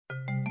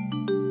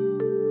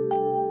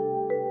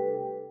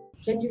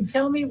Can you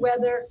tell me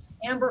whether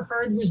Amber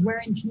Heard was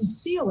wearing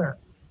concealer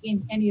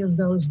in any of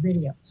those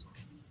videos?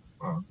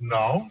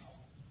 No.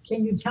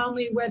 Can you tell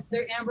me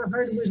whether Amber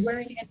Heard was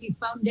wearing any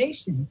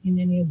foundation in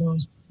any of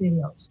those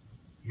videos?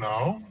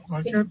 No,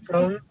 I can't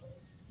tell you.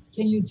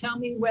 Can you tell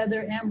me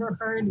whether Amber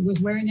Heard was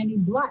wearing any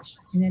blush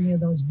in any of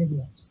those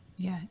videos?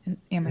 Yeah, and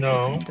Amber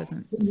No. Heard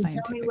doesn't Can you tell me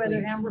scientifically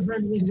whether Amber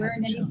Heard was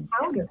wearing any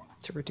powder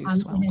to reduce in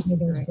swelling. any of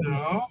those Right.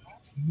 videos?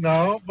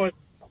 No, but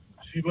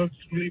she looks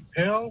really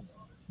pale.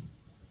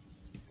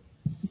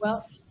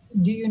 Well,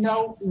 do you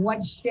know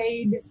what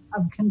shade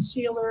of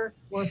concealer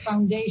or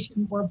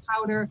foundation or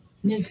powder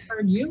Ms.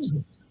 Heard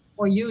uses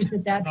or used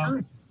at that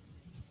time?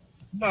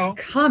 No.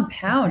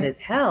 Compound as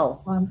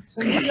hell.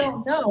 So you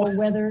don't know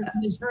whether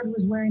Ms. Heard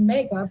was wearing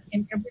makeup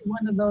in every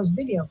one of those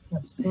video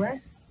clips,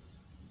 correct?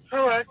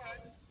 Correct.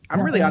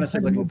 I'm really honestly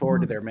looking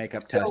forward to their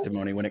makeup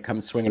testimony when it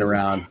comes swinging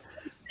around.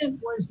 It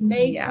was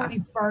May Yeah.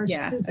 21st,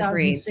 Yeah,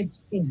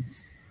 2016.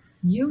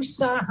 You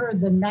saw her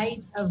the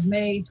night of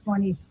May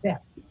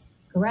 25th,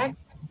 correct?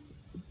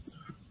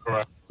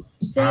 Correct.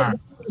 You said that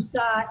you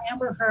saw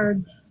Amber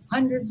Heard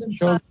hundreds of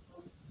times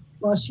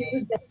while she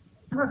was there.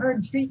 Amber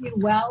Heard treat you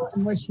well,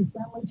 and was she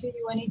friendly to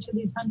you in each of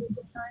these hundreds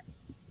of times?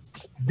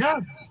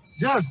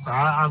 Yes.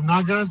 I'm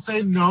not gonna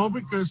say no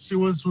because she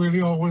was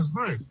really always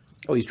nice.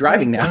 Oh, he's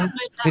driving now.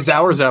 His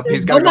hour's up.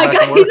 He's got Oh to my go back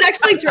God, to work. he's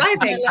actually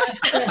driving. My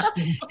last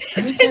question.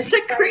 This is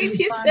the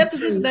craziest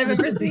deposition I've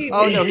ever seen.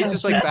 Oh no, he's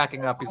just like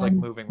backing up. He's like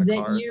moving the That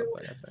car or you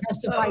something. I think.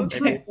 testified Oh, okay.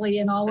 truthfully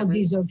in all of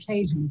these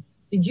occasions.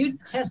 Did you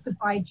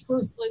testify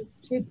truthfully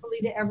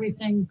to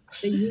everything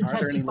that you Are there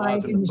any testified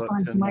laws in in the response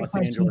books to in my Los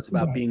questions Angeles about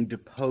today? being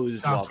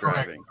deposed while That's correct.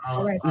 driving?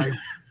 All right. I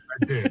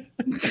did.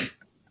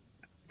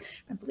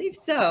 I believe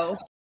so.